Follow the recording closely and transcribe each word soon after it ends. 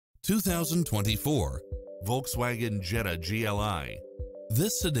2024 Volkswagen Jetta GLI.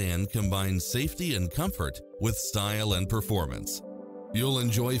 This sedan combines safety and comfort with style and performance. You'll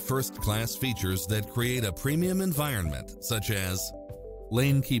enjoy first-class features that create a premium environment, such as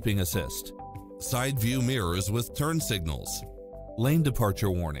lane keeping assist, side view mirrors with turn signals, lane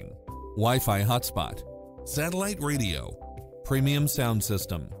departure warning, Wi-Fi hotspot, satellite radio, premium sound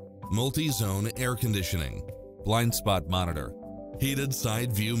system, multi-zone air conditioning, blind spot monitor, heated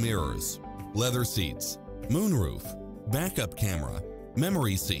side view mirrors, leather seats, moonroof, backup camera,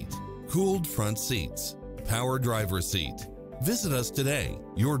 memory seat, cooled front seats, power driver seat. Visit us today.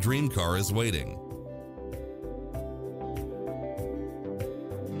 Your dream car is waiting.